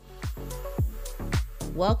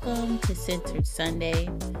Welcome to Centered Sunday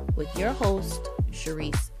with your host,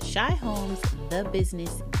 Sharice Shy Holmes, the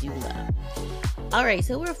business doula. All right,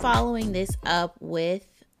 so we're following this up with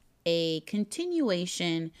a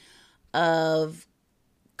continuation of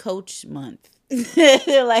Coach Month.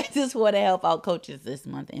 I just want to help out coaches this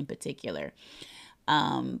month in particular.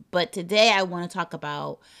 But today I want to talk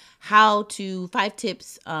about 5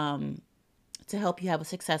 tips to help you have a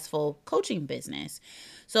successful coaching business.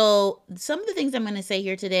 So some of the things I'm going to say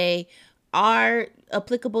here today are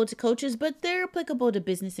applicable to coaches, but they're applicable to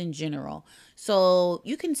business in general. So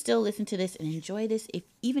you can still listen to this and enjoy this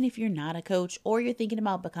even if you're not a coach or you're thinking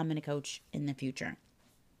about becoming a coach in the future.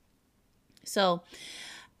 So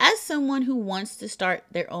as someone who wants to start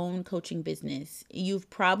their own coaching business, you've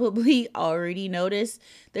probably already noticed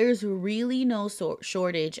there's really no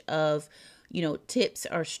shortage of tips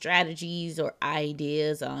or strategies or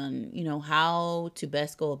ideas on, how to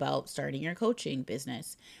best go about starting your coaching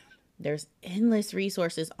business. There's endless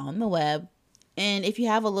resources on the web. And if you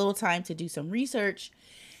have a little time to do some research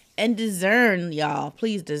and discern, y'all,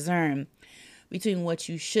 please discern between what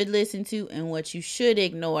you should listen to and what you should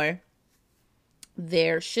ignore,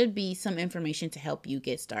 there should be some information to help you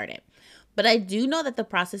get started. But I do know that the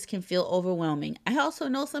process can feel overwhelming. I also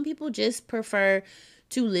know some people just prefer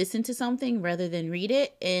to listen to something rather than read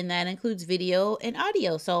it, and that includes video and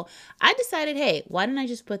audio. So I decided, hey, why don't I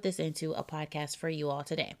just put this into a podcast for you all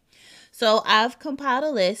today? So I've compiled a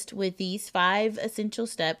list with these 5 essential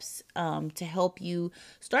steps to help you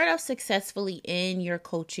start off successfully in your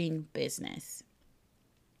coaching business.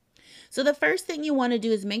 So the first thing you want to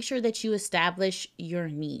do is make sure that you establish your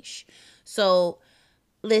niche. So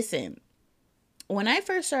listen, when I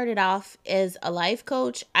first started off as a life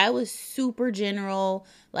coach, I was super general,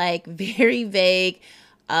 very vague.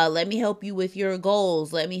 Let me help you with your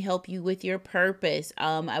goals. Let me help you with your purpose.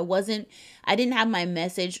 I didn't have my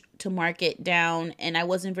message to market down, and I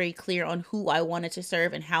wasn't very clear on who I wanted to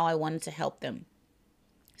serve and how I wanted to help them.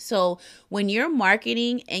 So when you're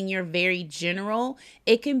marketing and you're very general,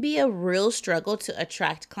 it can be a real struggle to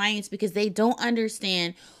attract clients because they don't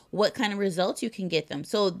understand what kind of results you can get them.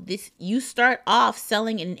 So you start off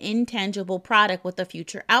selling an intangible product with a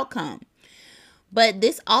future outcome. But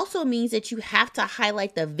this also means that you have to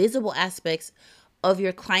highlight the visible aspects of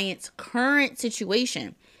your client's current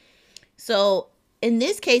situation. So in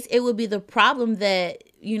this case, it would be the problem that,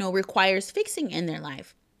 requires fixing in their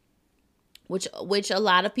life, which a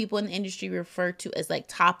lot of people in the industry refer to as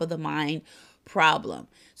top of the mind problem.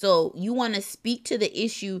 So you want to speak to the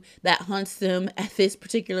issue that haunts them at this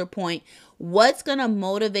particular point. What's going to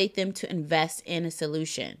motivate them to invest in a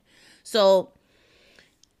solution? So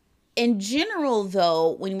in general,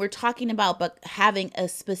 though, when we're talking about having a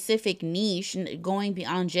specific niche and going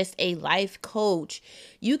beyond just a life coach,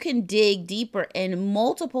 you can dig deeper in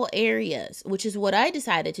multiple areas, which is what I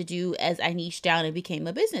decided to do as I niched down and became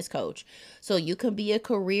a business coach. So you can be a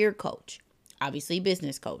career coach, obviously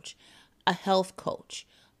business coach, a health coach,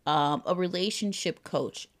 a relationship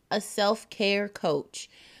coach, a self-care coach,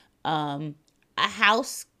 a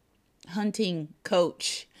house hunting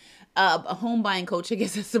coach, a home buying coach, I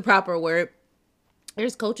guess that's the proper word.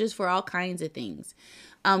 There's coaches for all kinds of things.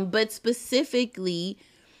 But specifically,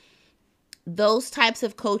 those types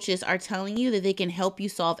of coaches are telling you that they can help you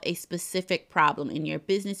solve a specific problem in your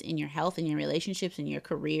business, in your health, in your relationships, in your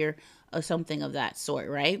career, or something of that sort,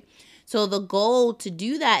 right? So the goal to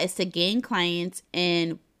do that is to gain clients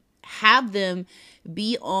and have them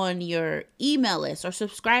be on your email list or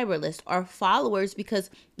subscriber list or followers because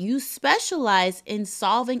you specialize in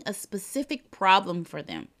solving a specific problem for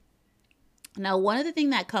them. Now, one of the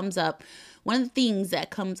things that comes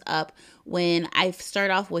up when I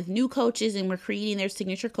start off with new coaches and we're creating their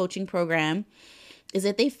signature coaching program is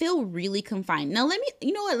that they feel really confined. Now, let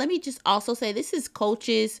me just also say this is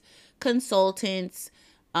coaches, consultants,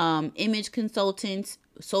 image consultants,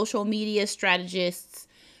 social media strategists,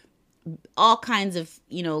 all kinds of,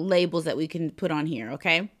 labels that we can put on here,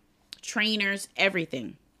 okay? Trainers,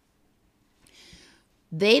 everything.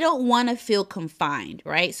 They don't want to feel confined,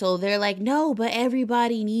 right? So they're like, no, but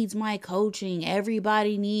everybody needs my coaching.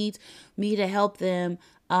 Everybody needs me to help them.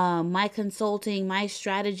 My consulting, my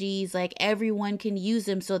strategies, everyone can use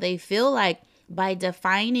them. So they feel like by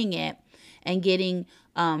defining it and getting,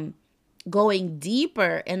 going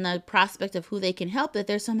deeper in the prospect of who they can help, that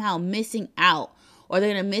they're somehow missing out. Or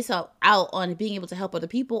they're going to miss out on being able to help other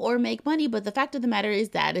people or make money. But the fact of the matter is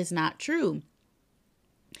that is not true.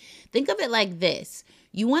 Think of it like this.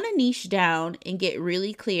 You want to niche down and get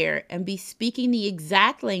really clear and be speaking the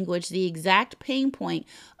exact language, the exact pain point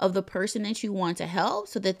of the person that you want to help,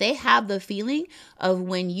 so that they have the feeling of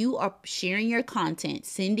when you are sharing your content,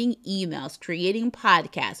 sending emails, creating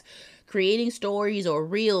podcasts, creating stories or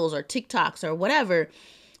reels or TikToks or whatever,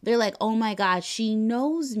 they're like, oh my God, she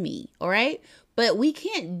knows me. All right. But we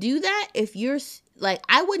can't do that if you're like,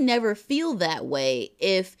 I would never feel that way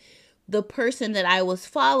if the person that I was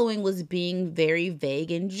following was being very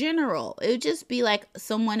vague and general. It would just be like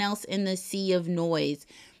someone else in the sea of noise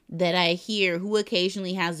that I hear who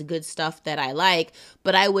occasionally has good stuff that I like,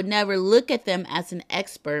 but I would never look at them as an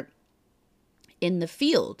expert in the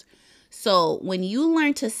field. So when you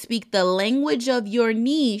learn to speak the language of your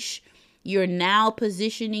niche, you're now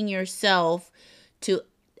positioning yourself to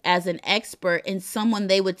as an expert and someone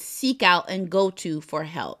they would seek out and go to for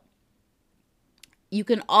help. You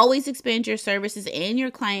can always expand your services and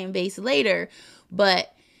your client base later,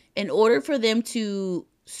 but in order for them to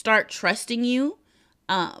start trusting you,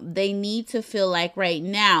 they need to feel like right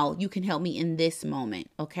now you can help me in this moment,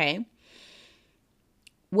 okay?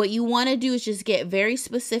 What you want to do is just get very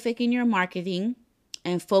specific in your marketing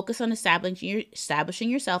and focus on establishing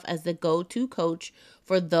yourself as the go-to coach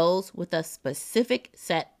for those with a specific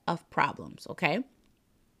set of problems, okay?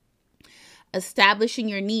 Establishing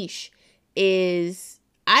your niche is,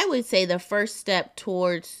 I would say, the first step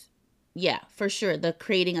towards, for sure, the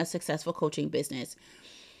creating a successful coaching business.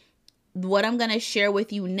 What I'm going to share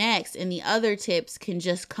with you next and the other tips can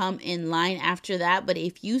just come in line after that. But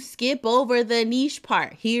if you skip over the niche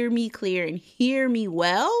part, hear me clear and hear me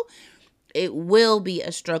well, it will be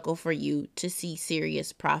a struggle for you to see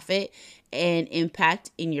serious profit and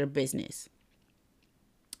impact in your business.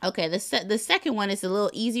 Okay, the second one is a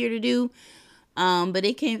little easier to do. But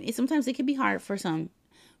sometimes it can be hard for some.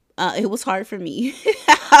 It was hard for me.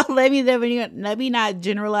 Let me not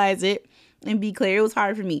generalize it and be clear. It was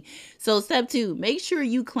hard for me. So step 2, make sure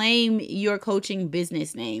you claim your coaching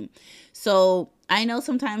business name. So I know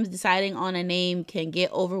sometimes deciding on a name can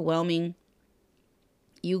get overwhelming.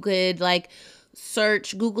 You could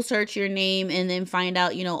Google search your name and then find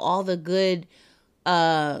out, all the good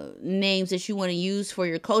names that you want to use for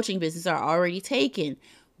your coaching business are already taken.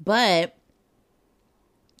 But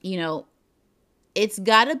it's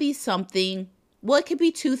got to be something. Well, it could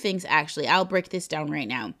be 2 things, actually. I'll break this down right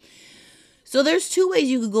now. So there's 2 ways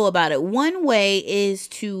you could go about it. One way is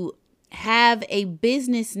to have a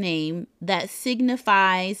business name that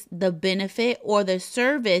signifies the benefit or the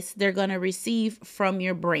service they're going to receive from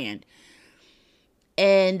your brand.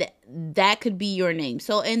 And that could be your name.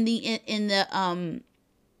 So in the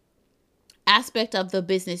aspect of the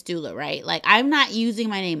business doula, right? Like, I'm not using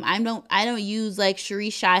my name. I don't use like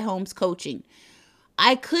Sharice Shy Homes Coaching.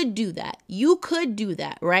 I could do that. You could do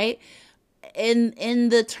that, right? In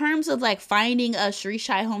the terms of like finding a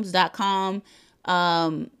ShariceShyHomes.com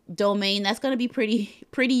domain, that's going to be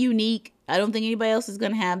pretty unique. I don't think anybody else is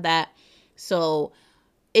going to have that. So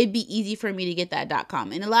it'd be easy for me to get that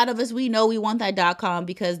 .com. And a lot of us, we know we want that .com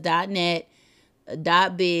because .net,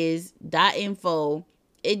 .biz, .info,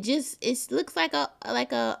 it looks like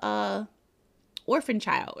a orphan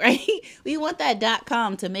child, right? We want that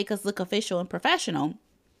 .com to make us look official and professional.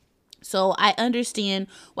 So I understand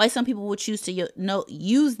why some people would choose to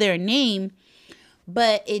use their name,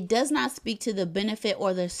 but it does not speak to the benefit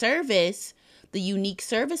or the service, the unique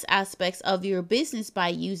service aspects of your business by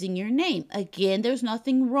using your name. Again, there's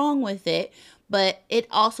nothing wrong with it, but it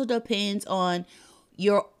also depends on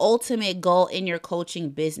your ultimate goal in your coaching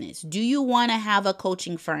business. Do you want to have a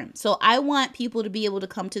coaching firm? So I want people to be able to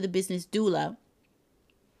come to the Business Doula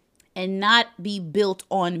and not be built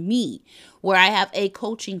on me, where I have a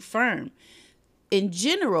coaching firm in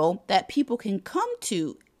general that people can come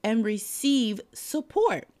to and receive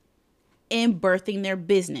support in birthing their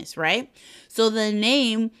business, right? So the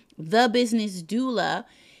name, The Business Doula,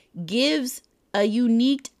 gives a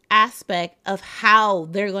unique aspect of how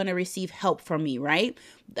they're going to receive help from me, right?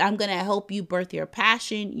 I'm going to help you birth your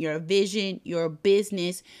passion, your vision, your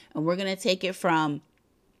business, and we're going to take it from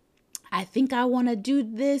I think I want to do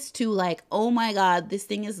this to like, oh my God, this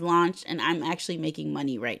thing is launched and I'm actually making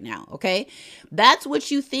money right now. Okay. That's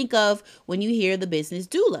what you think of when you hear the Business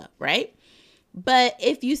Doula, right? But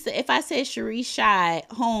if I say Sharice Shy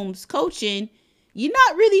Homes Coaching, you're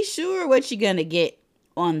not really sure what you're going to get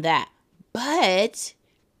on that. But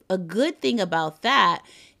a good thing about that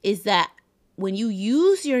is that when you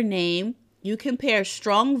use your name, you can pair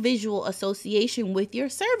strong visual association with your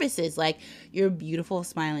services, like your beautiful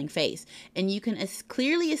smiling face. And you can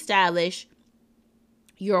clearly establish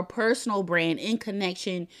your personal brand in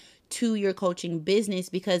connection to your coaching business,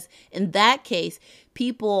 because in that case,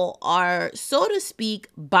 people are, so to speak,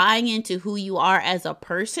 buying into who you are as a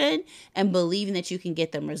person and believing that you can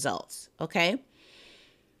get them results. Okay.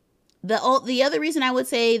 The other reason I would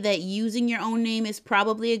say that using your own name is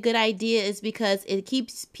probably a good idea is because it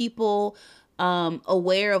keeps people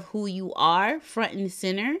aware of who you are front and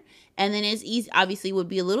center. And then it's easy, obviously would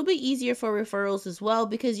be a little bit easier for referrals as well,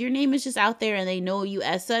 because your name is just out there and they know you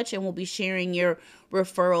as such and will be sharing your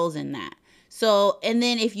referrals in that. So, and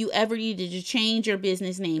then if you ever needed to change your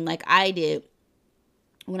business name, like I did,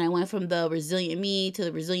 when I went from the Resilient Me to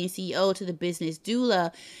the Resilient CEO to the Business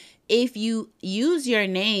Doula, if you use your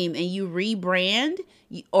name and you rebrand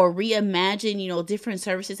or reimagine, different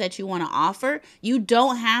services that you want to offer, you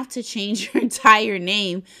don't have to change your entire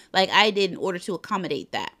name like I did in order to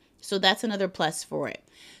accommodate that. So that's another plus for it.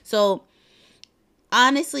 So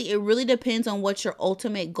honestly, it really depends on what your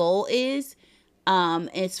ultimate goal is,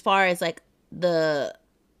 as far as like the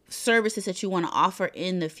services that you want to offer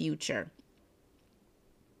in the future.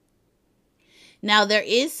 Now, there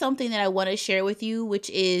is something that I want to share with you, which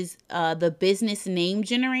is the business name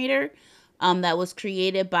generator that was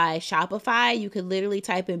created by Shopify. You could literally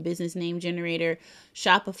type in business name generator,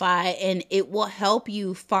 Shopify, and it will help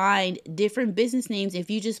you find different business names if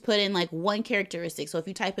you just put in like one characteristic. So if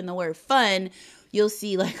you type in the word fun, you'll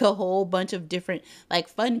see like a whole bunch of different, like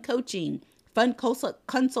fun coaching, fun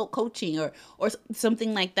consult coaching, or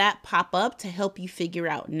something like that pop up to help you figure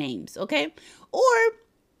out names. Okay. Or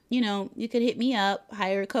you could hit me up,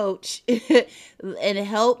 hire a coach, and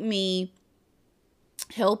help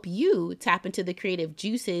you tap into the creative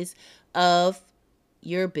juices of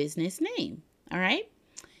your business name. All right.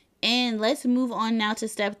 And let's move on now to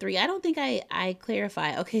step 3. I don't think I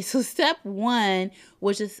clarify. Okay. So step 1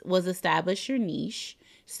 was establish your niche.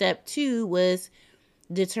 Step 2 was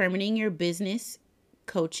determining your business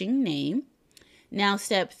coaching name. Now,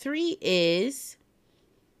 step 3 is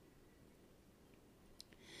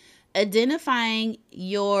identifying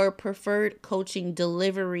your preferred coaching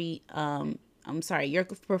delivery, your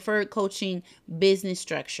preferred coaching business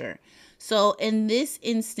structure. So in this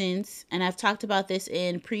instance, and I've talked about this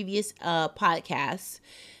in previous podcasts,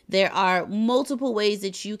 there are multiple ways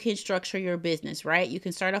that you can structure your business, right? You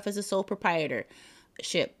can start off as a sole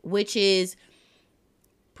proprietorship, which is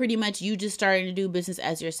pretty much you just starting to do business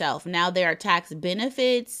as yourself. Now there are tax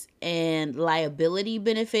benefits and liability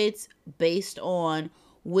benefits based on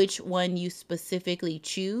which one you specifically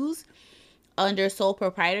choose. Under sole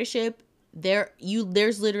proprietorship,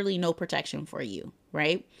 there's literally no protection for you,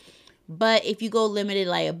 right? But if you go limited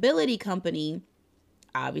liability company,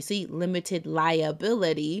 obviously limited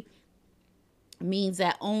liability means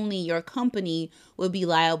that only your company would be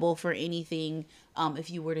liable for anything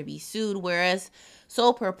if you were to be sued. Whereas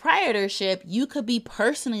sole proprietorship, you could be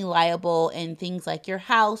personally liable, and things like your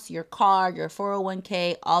house, your car, your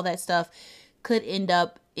 401k, all that stuff could end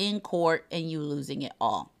up in court and you losing it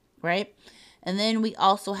all, right? And then we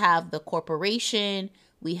also have the corporation,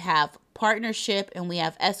 we have partnership, and we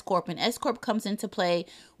have S Corp. And S Corp comes into play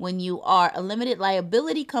when you are a limited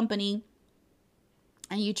liability company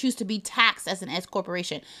and you choose to be taxed as an S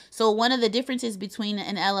corporation. So one of the differences between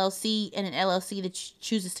an LLC and an LLC that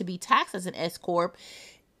chooses to be taxed as an S Corp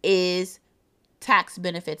is tax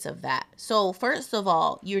benefits of that. So first of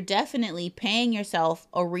all, you're definitely paying yourself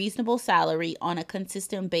a reasonable salary on a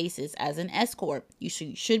consistent basis as an S Corp. You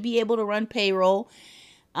should be able to run payroll,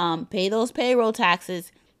 pay those payroll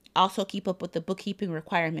taxes, also keep up with the bookkeeping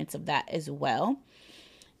requirements of that as well.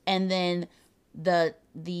 And then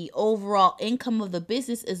the overall income of the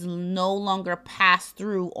business is no longer passed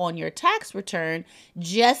through on your tax return,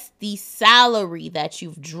 just the salary that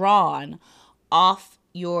you've drawn off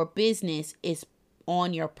your business is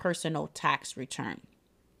on your personal tax return.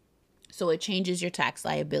 So it changes your tax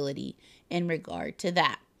liability in regard to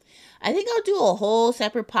that. I think I'll do a whole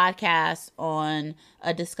separate podcast on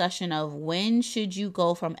a discussion of when should you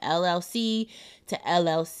go from LLC to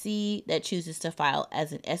LLC that chooses to file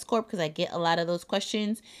as an S Corp, because I get a lot of those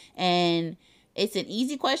questions, and it's an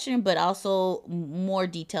easy question, but also more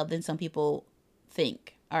detailed than some people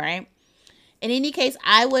think. All right. In any case,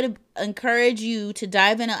 I would encourage you to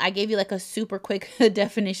dive in. I gave you like a super quick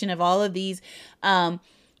definition of all of these.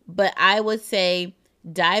 But I would say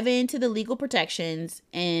dive into the legal protections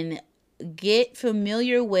and get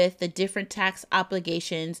familiar with the different tax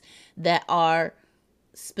obligations that are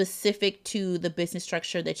specific to the business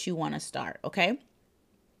structure that you want to start. Okay.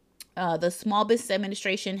 The Small Business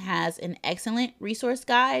Administration has an excellent resource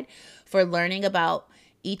guide for learning about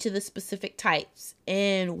each of the specific types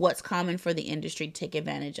and what's common for the industry to take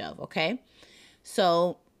advantage of. Okay.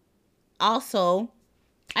 So also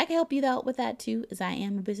I can help you out with that too, as I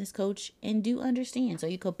am a business coach and do understand. So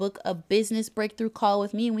you could book a business breakthrough call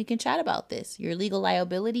with me and we can chat about this, your legal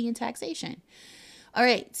liability and taxation. All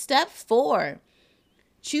right, step 4.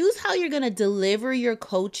 Choose how you're going to deliver your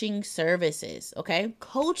coaching services, okay?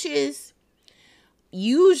 Coaches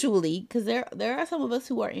usually, because there are some of us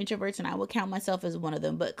who are introverts, and I would count myself as one of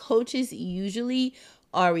them, but coaches usually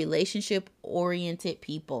are relationship oriented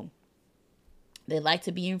people. They like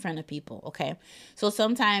to be in front of people, okay? So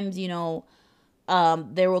sometimes,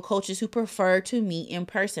 there were coaches who prefer to meet in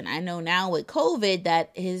person. I know now with COVID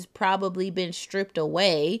that has probably been stripped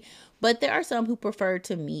away, but there are some who prefer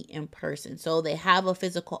to meet in person. So they have a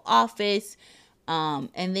physical office.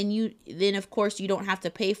 And then of course you don't have to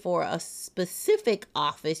pay for a specific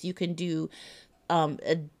office. You can do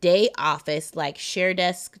a day office like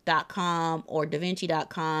sharedesk.com or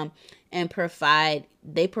davinci.com and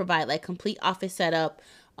they provide like complete office setup.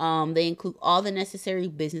 They include all the necessary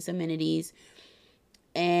business amenities,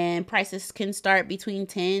 and prices can start between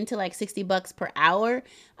 10 to like $60 per hour.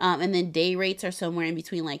 And then day rates are somewhere in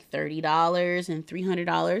between like $30 and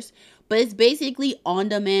 $300. But it's basically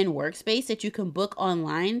on-demand workspace that you can book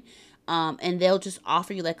online. And they'll just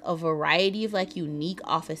offer you like a variety of like unique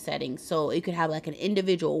office settings. So you could have like an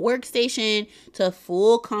individual workstation to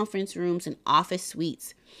full conference rooms and office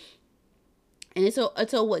suites. And it's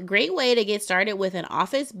a great way to get started with an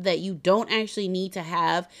office that you don't actually need to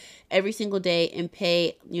have every single day and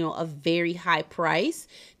pay, a very high price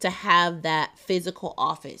to have that physical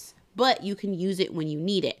office. But you can use it when you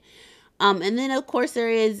need it. And then, of course, there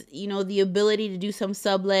is, the ability to do some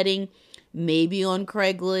subletting, maybe on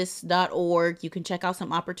Craigslist.org. You can check out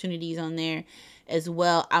some opportunities on there as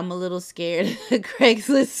well. I'm a little scared of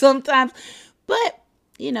Craigslist sometimes, but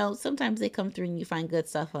sometimes they come through and you find good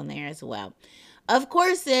stuff on there as well. Of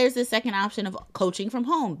course, there's the second option of coaching from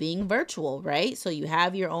home, being virtual, right? So you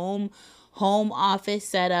have your own home office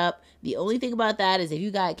set up. The only thing about that is if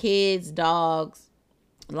you got kids, dogs,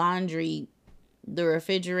 laundry, the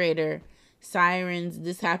refrigerator, sirens.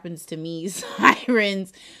 This happens to me.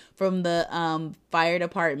 Sirens from the fire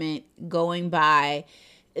department going by.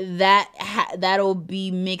 That'll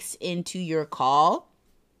be mixed into your call.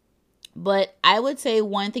 But I would say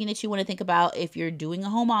one thing that you want to think about if you're doing a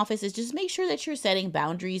home office is just make sure that you're setting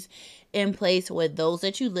boundaries in place with those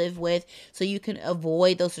that you live with so you can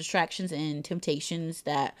avoid those distractions and temptations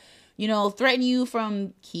that, threaten you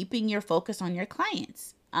from keeping your focus on your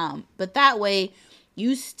clients. But that way,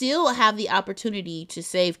 you still have the opportunity to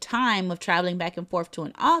save time of traveling back and forth to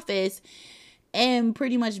an office and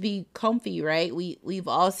pretty much be comfy, right? We've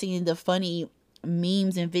all seen the funny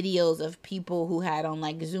memes and videos of people who had on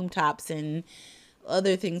like Zoom tops and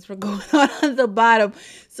other things were going on at the bottom.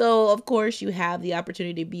 So of course you have the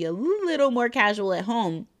opportunity to be a little more casual at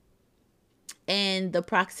home. And the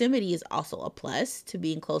proximity is also a plus to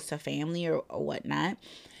being close to family or whatnot.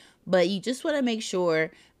 But you just want to make sure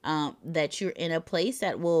that you're in a place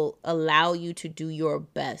that will allow you to do your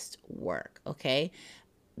best work, okay?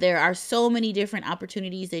 There are so many different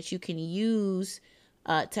opportunities that you can use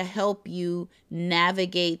to help you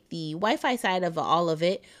navigate the Wi-Fi side of all of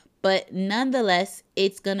it. But nonetheless,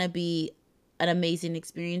 it's going to be an amazing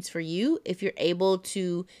experience for you if you're able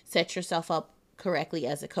to set yourself up correctly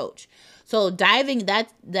as a coach. So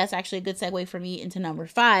that's actually a good segue for me into number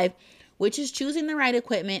 5, which is choosing the right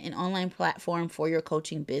equipment and online platform for your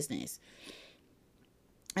coaching business.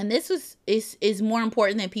 And this is more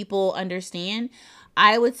important than people understand.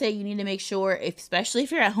 I would say you need to make sure, especially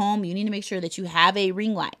if you're at home, you need to make sure that you have a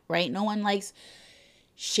ring light, right? No one likes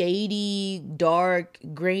shady, dark,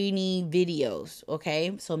 grainy videos,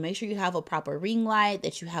 okay? So make sure you have a proper ring light,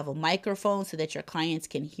 that you have a microphone so that your clients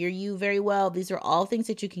can hear you very well. These are all things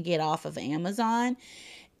that you can get off of Amazon.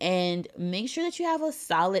 And make sure that you have a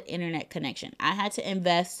solid internet connection. I had to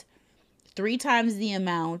invest 3 times the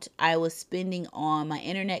amount I was spending on my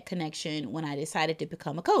internet connection when I decided to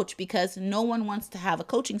become a coach, because no one wants to have a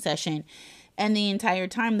coaching session and the entire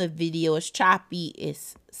time the video is choppy,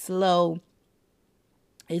 it's slow,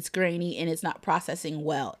 it's grainy, and it's not processing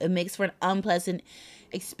well. It makes for an unpleasant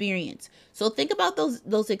experience. So think about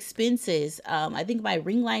those expenses. I think my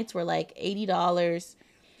ring lights were like $80.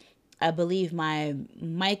 I believe my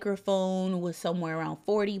microphone was somewhere around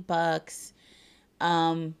 $40.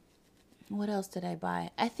 What else did I buy?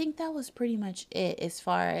 I think that was pretty much it as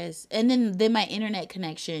far as, and then my internet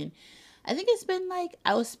connection. I think it's been like,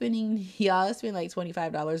 I was spending like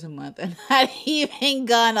 $25 a month. I'm not even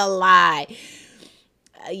gonna lie.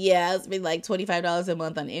 Yeah, I spent like $25 a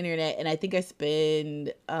month on internet, and I think I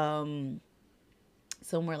spend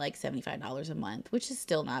somewhere like $75 a month, which is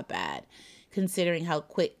still not bad considering how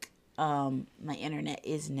quick my internet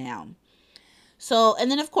is now. So, and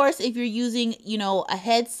then of course, if you're using, a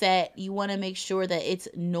headset, you want to make sure that it's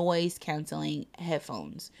noise canceling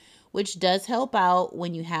headphones, which does help out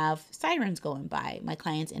when you have sirens going by. My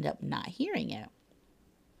clients end up not hearing it.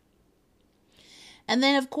 And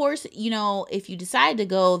then, of course, if you decide to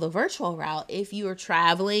go the virtual route, if you are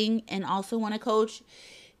traveling and also want to coach,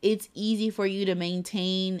 it's easy for you to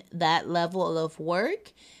maintain that level of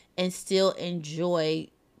work and still enjoy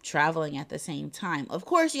traveling at the same time. Of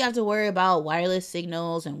course, you have to worry about wireless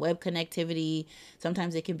signals and web connectivity.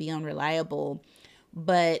 Sometimes it can be unreliable,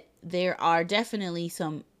 but there are definitely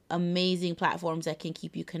some amazing platforms that can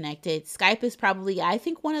keep you connected. Skype is probably, I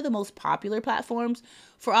think, one of the most popular platforms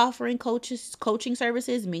for offering coaching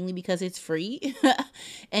services, mainly because it's free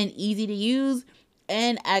and easy to use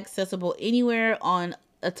and accessible anywhere on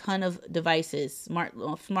a ton of devices,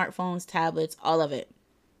 smartphones, tablets, all of it.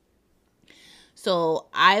 So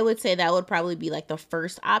I would say that would probably be like the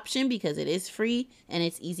first option because it is free and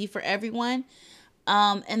it's easy for everyone.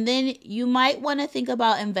 And then you might want to think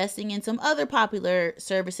about investing in some other popular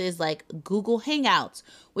services like Google Hangouts,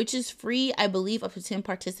 which is free, I believe, up to 10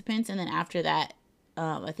 participants. And then after that,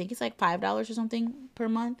 I think it's like $5 or something per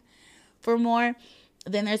month for more.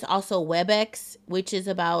 Then there's also WebEx, which is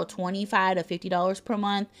about $25 to $50 per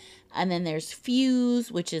month. And then there's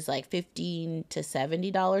Fuse, which is like $15 to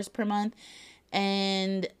 $70 per month.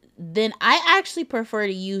 And then I actually prefer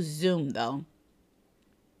to use Zoom though,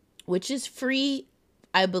 which is free.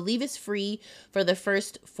 I believe it's free for the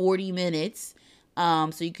first 40 minutes.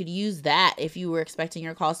 So you could use that if you were expecting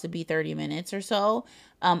your calls to be 30 minutes or so.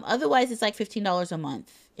 Otherwise, it's like $15 a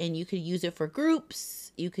month. And you could use it for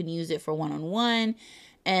groups. You can use it for one-on-one.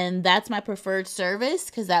 And that's my preferred service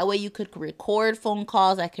because that way you could record phone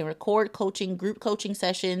calls. I can record group coaching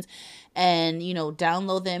sessions and,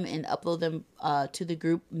 download them and upload them to the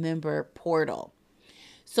group member portal.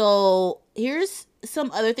 So here's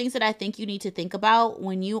some other things that I think you need to think about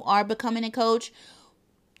when you are becoming a coach.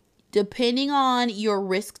 Depending on your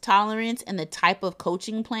risk tolerance and the type of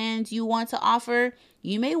coaching plans you want to offer,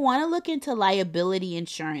 you may want to look into liability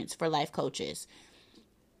insurance for life coaches.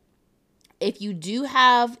 If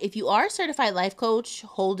you are a certified life coach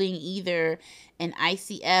holding either an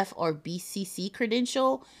ICF or BCC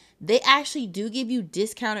credential, they actually do give you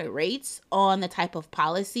discounted rates on the type of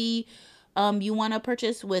policy you want to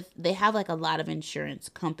purchase with. They have like a lot of insurance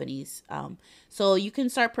companies. So you can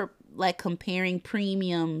start comparing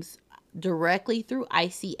premiums directly through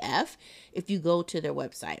ICF if you go to their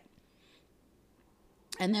website.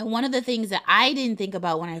 And then one of the things that I didn't think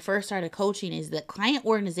about when I first started coaching is the client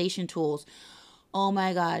organization tools. Oh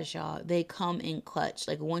my gosh, y'all, they come in clutch.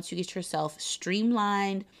 Like once you get yourself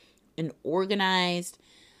streamlined and organized,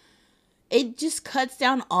 it just cuts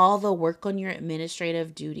down all the work on your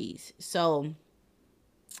administrative duties. So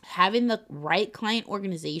having the right client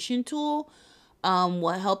organization tool will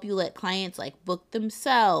help you let clients like book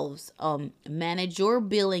themselves, manage your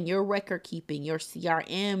billing, your record keeping, your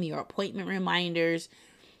CRM, your appointment reminders.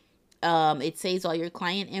 It saves all your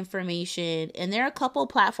client information. And there are a couple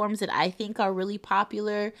platforms that I think are really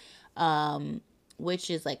popular, which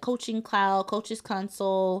is like Coaching Cloud, Coaches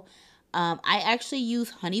Console. I actually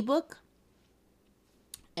use HoneyBook.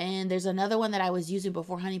 And there's another one that I was using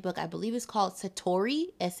before HoneyBook. I believe it's called Satori,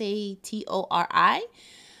 Satori.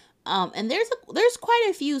 And there's quite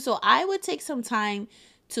a few. So I would take some time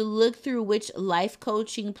to look through which life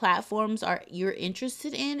coaching platforms you're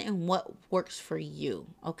interested in and what works for you.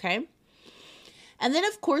 Okay. And then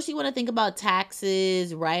of course you want to think about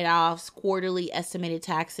taxes, write-offs, quarterly estimated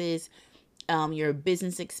taxes, your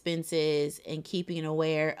business expenses, and keeping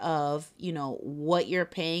aware of, what you're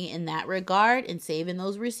paying in that regard and saving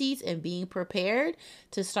those receipts and being prepared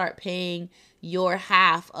to start paying your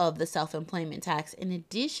half of the self-employment tax in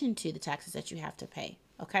addition to the taxes that you have to pay.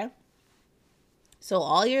 Okay. So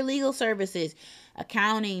all your legal services,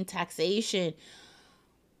 accounting, taxation,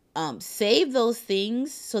 save those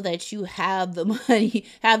things so that you have the money,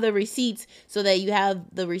 have the receipts, so that you have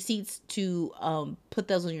the receipts to put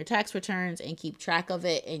those on your tax returns and keep track of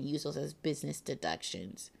it and use those as business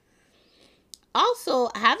deductions. Also,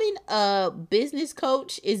 having a business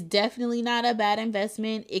coach is definitely not a bad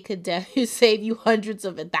investment. It could definitely save you hundreds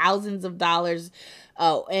of thousands of dollars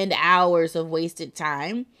and hours of wasted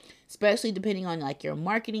time, especially depending on like your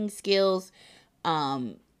marketing skills.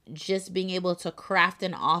 Just being able to craft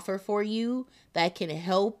an offer for you that can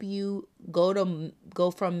help you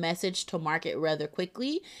go from message to market rather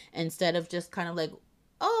quickly, instead of just kind of like,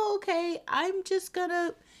 oh, okay, I'm just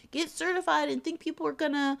gonna get certified and think people are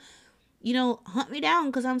gonna, hunt me down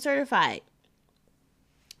because I'm certified.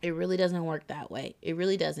 It really doesn't work that way. It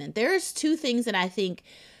really doesn't. There's two things that I think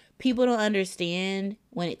people don't understand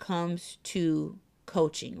when it comes to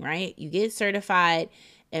coaching, right? You get certified,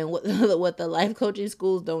 and what the life coaching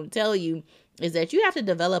schools don't tell you is that you have to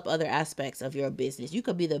develop other aspects of your business. You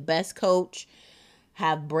could be the best coach,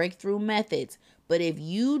 have breakthrough methods, but if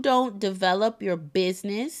you don't develop your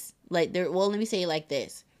business, let me say it like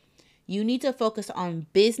this. You need to focus on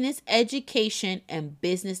business education and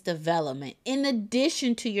business development in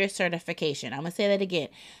addition to your certification. I'm going to say that again.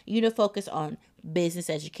 You need to focus on business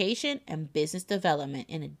education and business development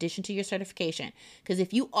in addition to your certification. Because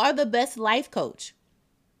if you are the best life coach,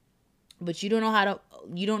 but you don't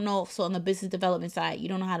know, so on the business development side, you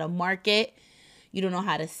don't know how to market, you don't know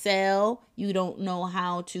how to sell, you don't know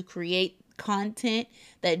how to create content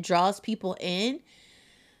that draws people in,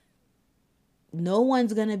 no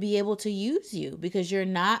one's going to be able to use you because you're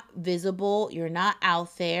not visible, you're not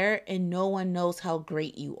out there, and no one knows how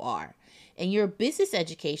great you are. And your business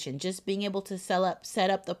education, just being able to set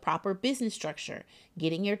up the proper business structure,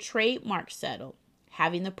 getting your trademark settled,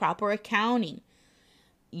 having the proper accounting,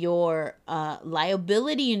 your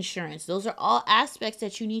liability insurance, those are all aspects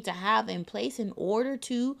that you need to have in place in order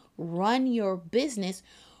to run your business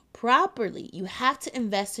properly. You have to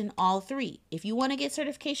invest in all three. If you want to get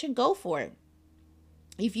certification, go for it.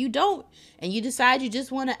 If you don't, and you decide you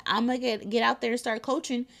just want to, I'm going to get out there and start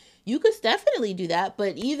coaching, you could definitely do that.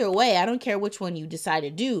 But either way, I don't care which one you decide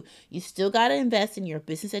to do. You still got to invest in your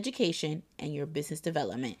business education and your business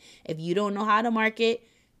development. If you don't know how to market,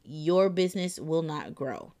 your business will not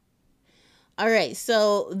grow. All right.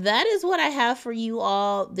 So that is what I have for you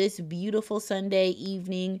all this beautiful Sunday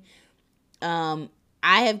evening.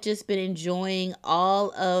 I have just been enjoying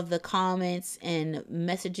all of the comments and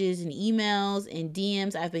messages and emails and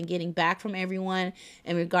DMs I've been getting back from everyone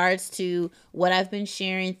in regards to what I've been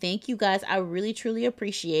sharing. Thank you guys. I really, truly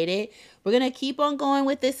appreciate it. We're going to keep on going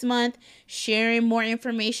with this month, sharing more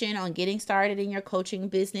information on getting started in your coaching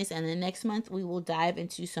business. And the next month, we will dive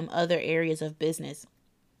into some other areas of business.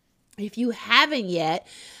 If you haven't yet,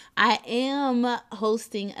 I am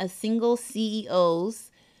hosting a Single CEOs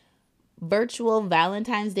virtual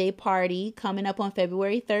Valentine's Day party coming up on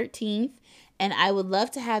February 13th. And I would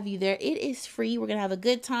love to have you there. It is free. We're going to have a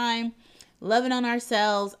good time, loving on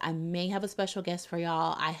ourselves. I may have a special guest for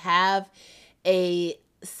y'all. I have a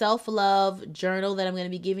self-love journal that I'm going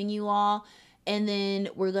to be giving you all. And then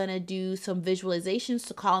we're going to do some visualizations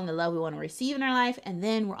to call in the love we want to receive in our life. And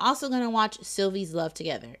then we're also going to watch Sylvie's Love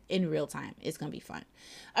together in real time. It's going to be fun.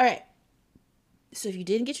 All right. So if you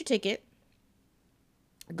didn't get your ticket,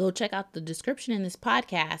 go check out the description in this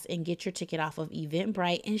podcast and get your ticket off of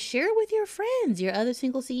Eventbrite and share it with your friends, your other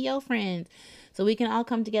single CEO friends, so we can all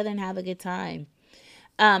come together and have a good time.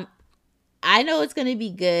 I know it's going to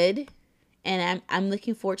be good, and I'm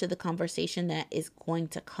looking forward to the conversation that is going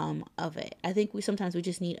to come of it. I think we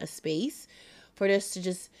just need a space for us to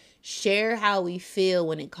just share how we feel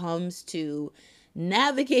when it comes to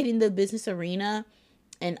navigating the business arena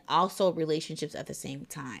and also relationships at the same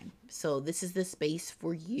time. So this is the space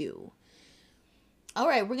for you. All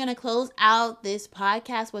right, we're going to close out this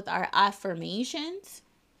podcast with our affirmations.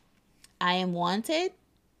 I am wanted.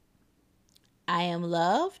 I am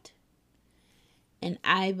loved. And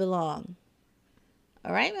I belong.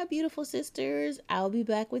 All right, my beautiful sisters, I'll be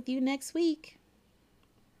back with you next week.